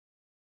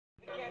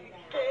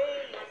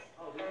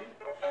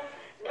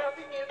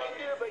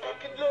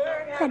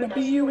How to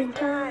be you in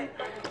time.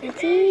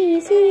 It's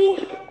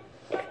easy.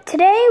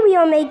 Today we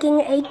are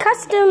making a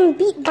custom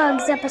Beat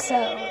Bugs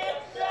episode.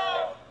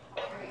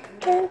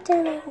 Dun,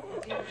 dun, dun.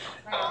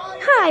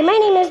 Hi, my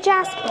name is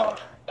Jasper.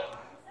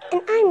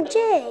 And I'm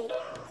Jay.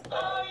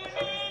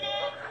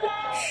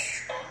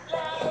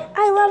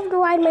 I love to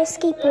ride my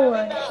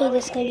skateboard. Hey,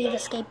 this is going to be the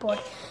skateboard.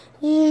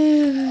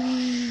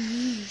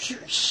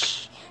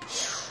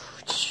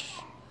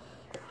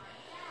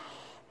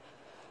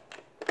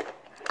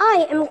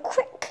 I am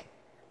quick.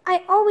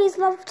 I always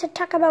love to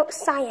talk about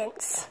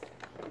science.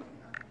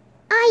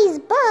 Eyes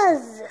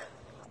buzz.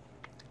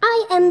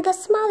 I am the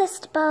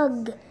smallest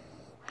bug.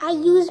 I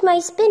use my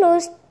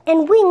spinners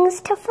and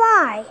wings to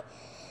fly.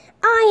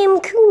 I am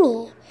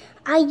Cooney.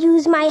 I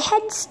use my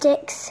head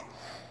sticks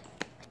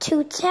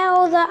to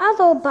tell the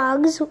other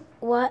bugs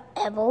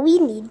whatever we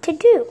need to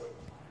do.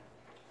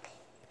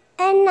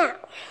 And now,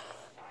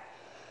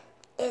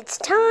 it's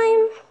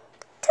time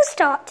to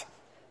start.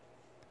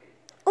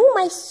 Oh,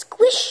 my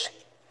squish.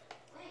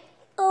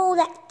 Oh,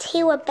 that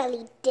terror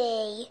belly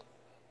day.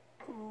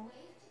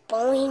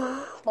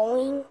 Boing,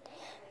 boing,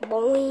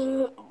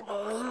 boing,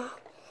 boing.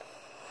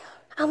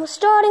 I'm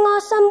starting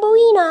our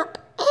submarine up.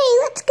 Hey,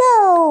 let's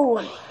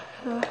go.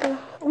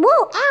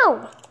 Whoa,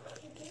 ow.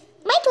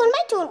 My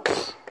turn.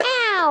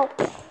 Ow.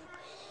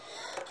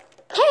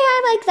 Hey,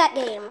 I like that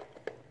game.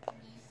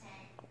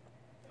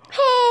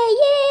 Hey,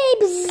 yay.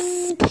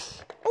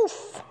 Bzz.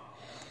 Oof.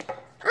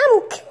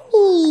 I'm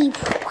Cooney.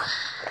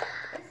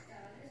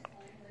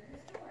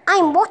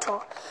 I'm water.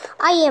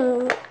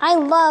 I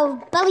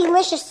love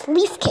Bellylicious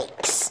leaf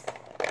cakes.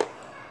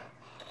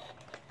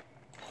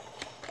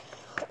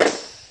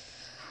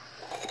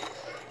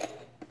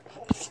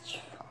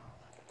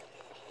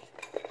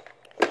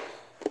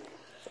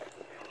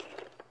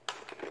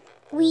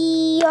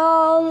 We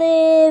all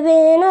live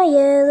in a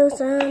yellow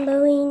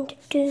submarine.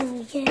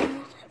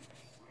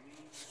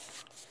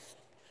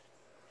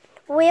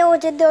 Where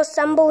did the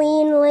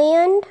submarine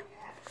land?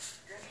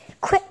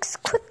 Quick's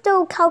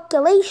crypto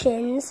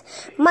calculations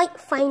might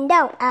find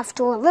out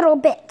after a little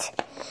bit.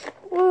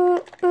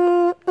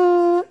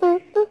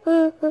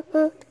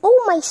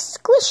 Oh, my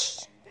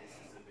squish!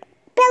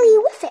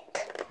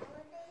 Bellywiffic!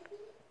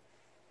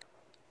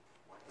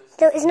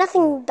 There is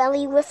nothing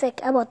bellywiffic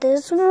about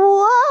this.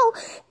 Whoa!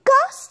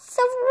 Gusts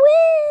of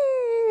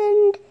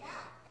wind!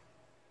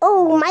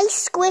 Oh, my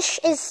squish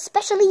is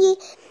specially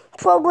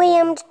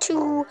programmed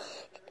to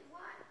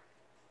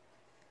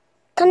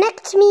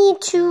connect me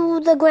to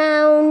the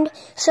ground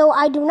so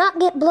I do not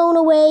get blown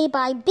away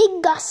by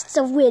big gusts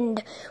of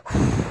wind.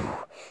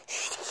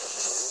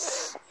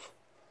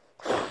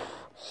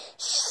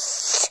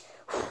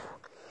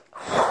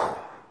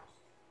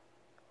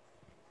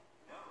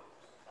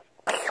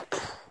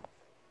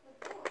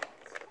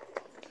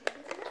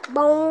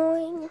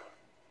 Boing.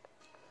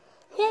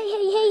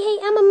 Hey,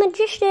 I'm a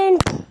magician.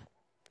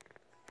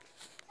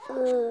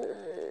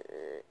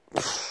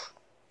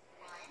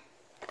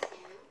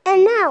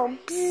 And now,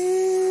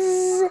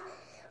 bzz,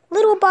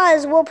 Little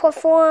Buzz will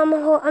perform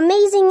her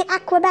amazing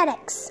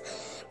acrobatics.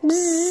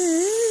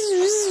 Bzz,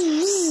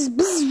 bzz,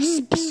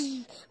 bzz, bzz, bzz,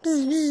 bzz,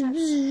 bzz,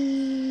 bzz.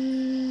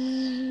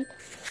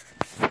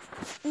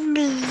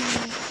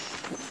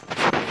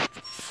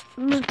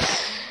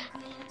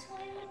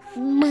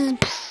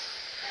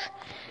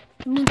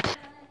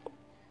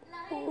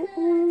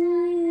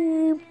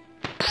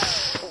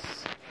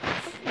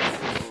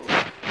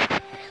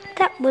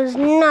 That was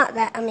not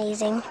that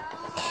amazing.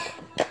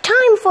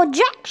 Time for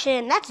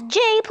jaction. That's J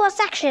plus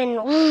action.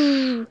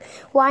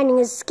 Winding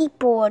his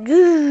skateboard.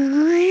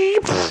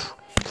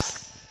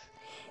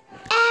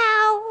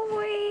 Ow!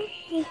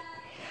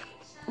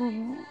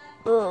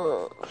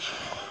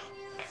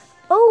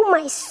 Oh,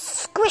 my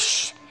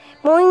squish.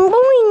 Boing,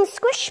 boing,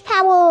 squish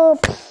power.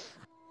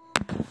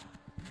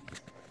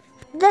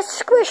 The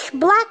squish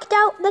blacked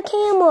out the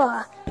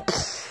camera.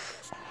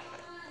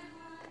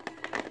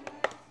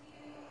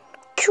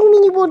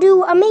 Cooney will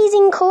do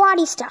amazing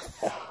karate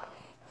stuff.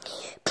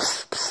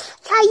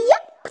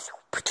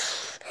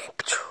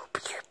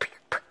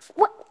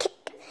 What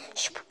kick?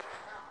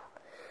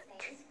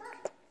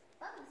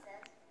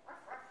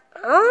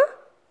 Huh?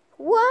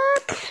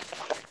 What?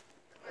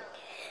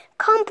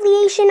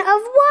 Compilation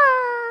of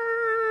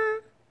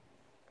what?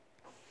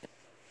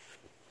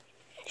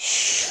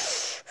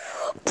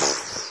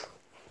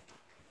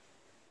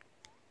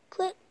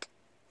 Click.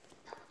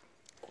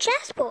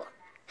 Jasper,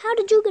 how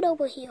did you get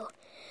over here?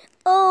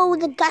 Oh,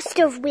 the gust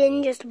of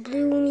wind just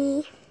blew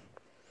me.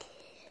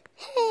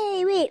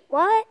 Hey, wait,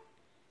 what?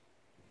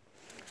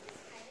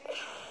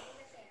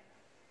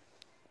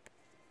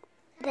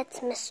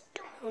 That's Miss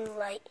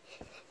Moonlight.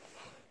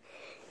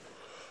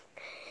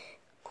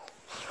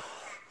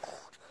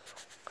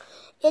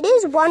 It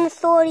is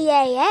 1:30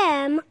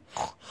 a.m.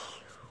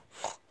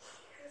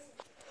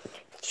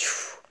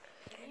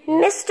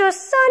 Mr.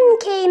 Sun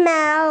came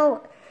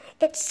out.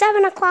 It's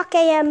 7 o'clock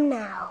a.m.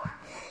 now.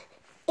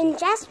 And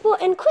Jasper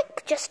and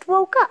Quick just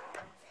woke up.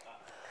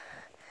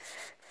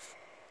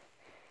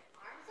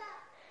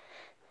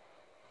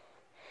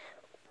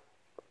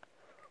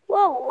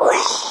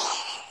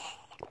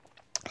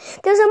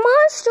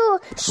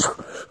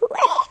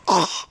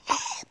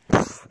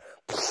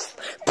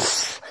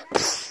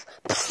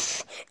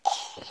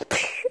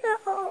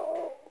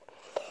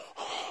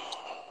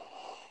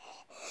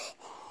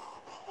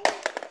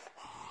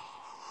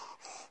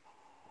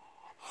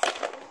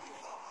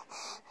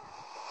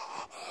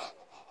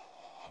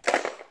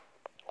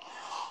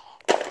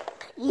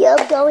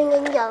 You're going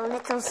in your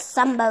little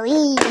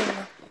submarine,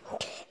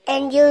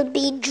 and you'll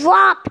be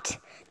dropped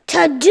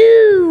to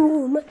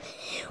doom.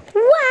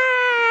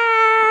 Wah!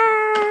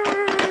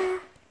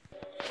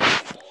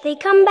 They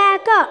come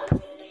back up.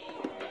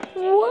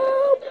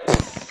 Whoop.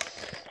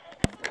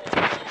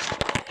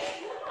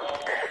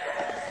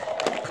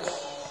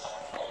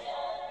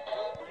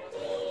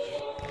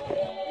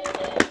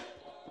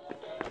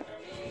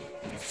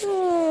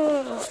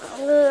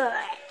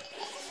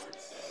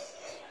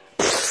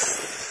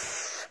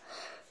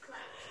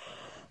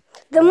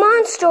 The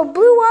monster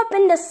blew up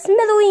into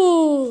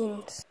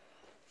smithereens.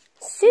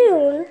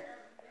 Soon,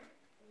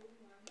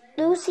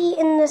 Lucy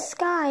in the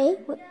sky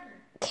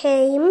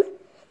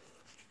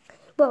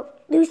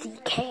Lucy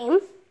came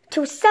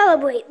to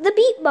celebrate the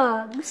beat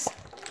bugs.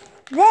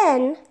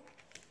 Then,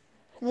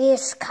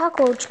 this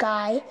cockroach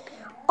guy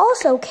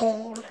also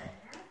came.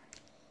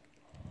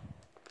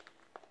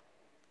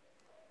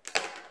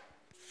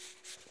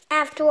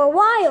 After a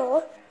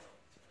while,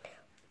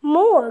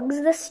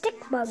 Morgs the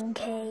stick bug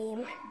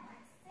came.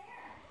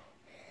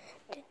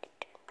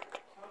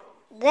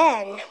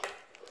 Then,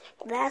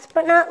 last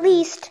but not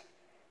least,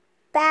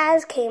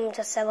 Baz came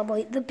to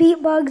celebrate the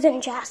beat bugs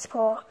and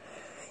Jasper.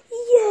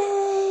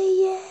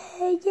 Yay,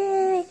 yay,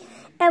 yay.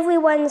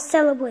 Everyone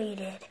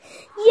celebrated.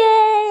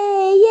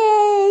 Yay,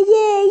 yay,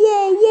 yay,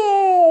 yay,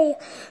 yay.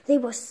 They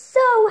were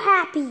so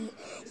happy.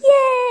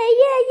 Yay,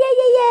 yay, yay,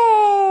 yay,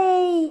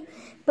 yay.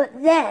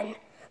 But then,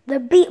 the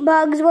beat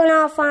bugs went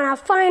off on a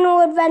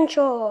final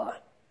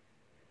adventure.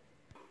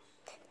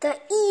 The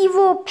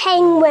evil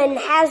penguin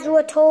has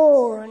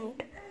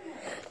returned.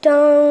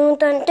 Dun,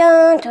 dun,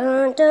 dun,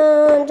 dun,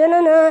 dun, dun,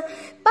 dun, dun.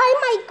 By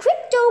my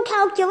crypto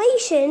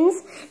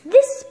calculations,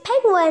 this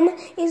penguin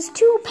is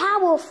too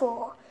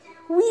powerful.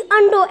 We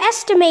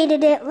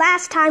underestimated it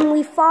last time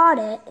we fought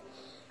it.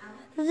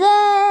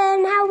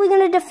 Then how are we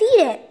going to defeat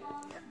it?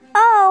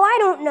 Oh, I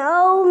don't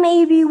know.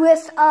 Maybe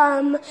with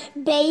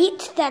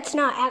bait that's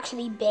not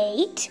actually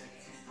bait.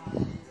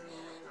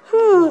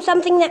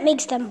 Something that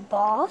makes them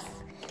barf.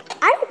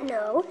 I don't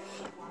know.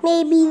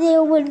 Maybe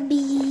there would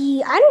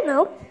be, I don't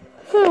know.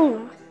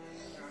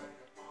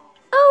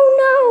 Oh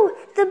no,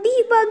 the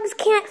bee bugs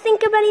can't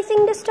think of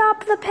anything to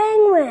stop the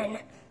penguin.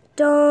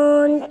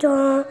 Dun,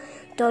 dun,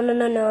 dun, dun,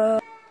 dun, dun.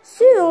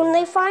 Soon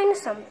they find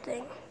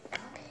something.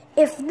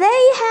 If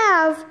they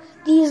have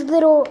these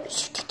little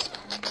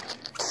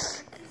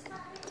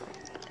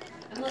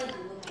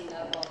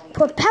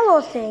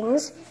propeller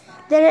things,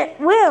 then it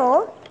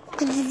will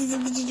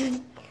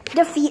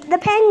defeat the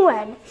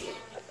penguin.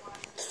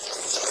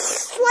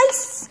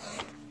 Slice,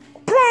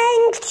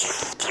 bang,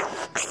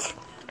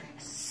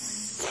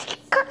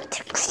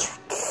 cut.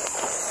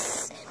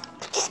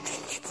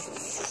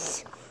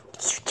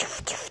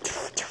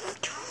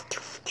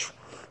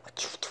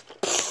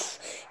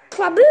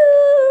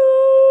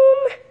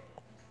 Kaboom!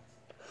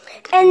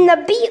 And the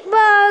beat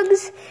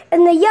bugs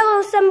and the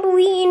yellow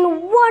submarine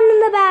won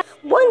the battle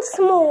once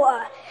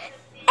more.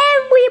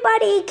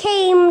 Everybody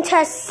came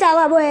to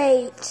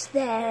celebrate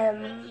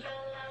them.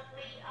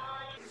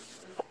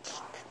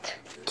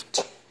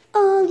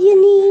 All you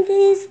need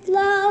is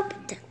love.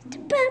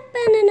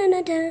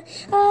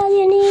 All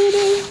you need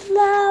is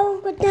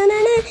love. All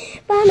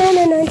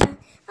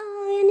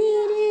you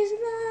need is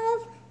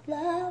love.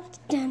 Love.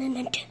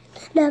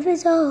 Love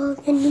is all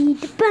you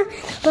need. Love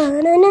is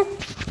all you need.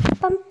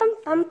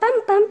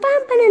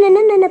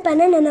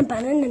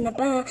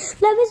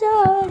 Love is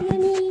all you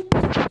need.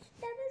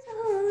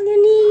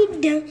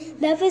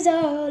 Love is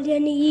all you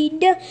need.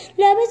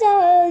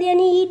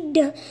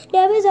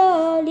 Love is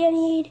all you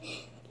need.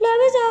 Love is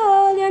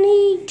all you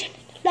need.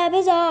 Love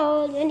is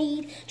all you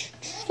need.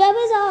 Love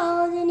is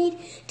all you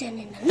need.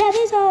 Love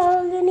is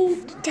all you need.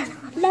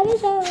 Love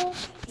is all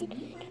you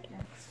need.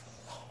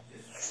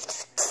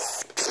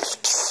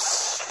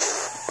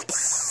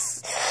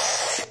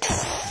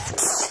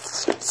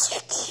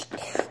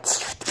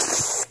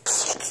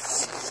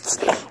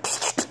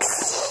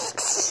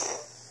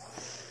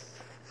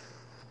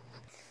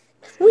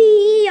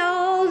 We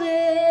all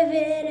live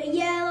in a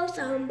yellow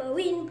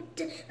submarine,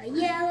 a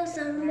yellow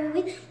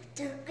submarine,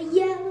 a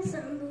yellow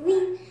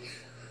submarine.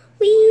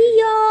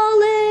 We all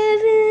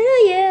live in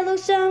a yellow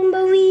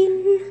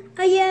submarine,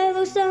 a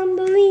yellow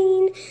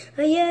submarine,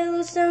 a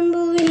yellow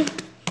submarine.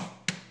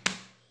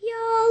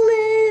 Y'all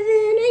live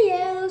in a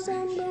yellow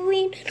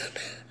submarine,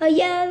 a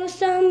yellow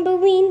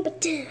submarine,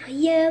 but a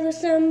yellow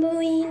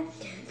submarine.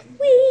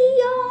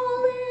 We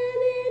all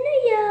live in a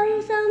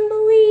yellow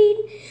submarine,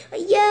 a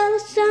yellow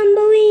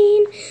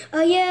submarine,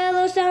 a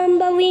yellow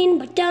submarine,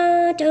 but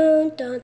dun dun dun.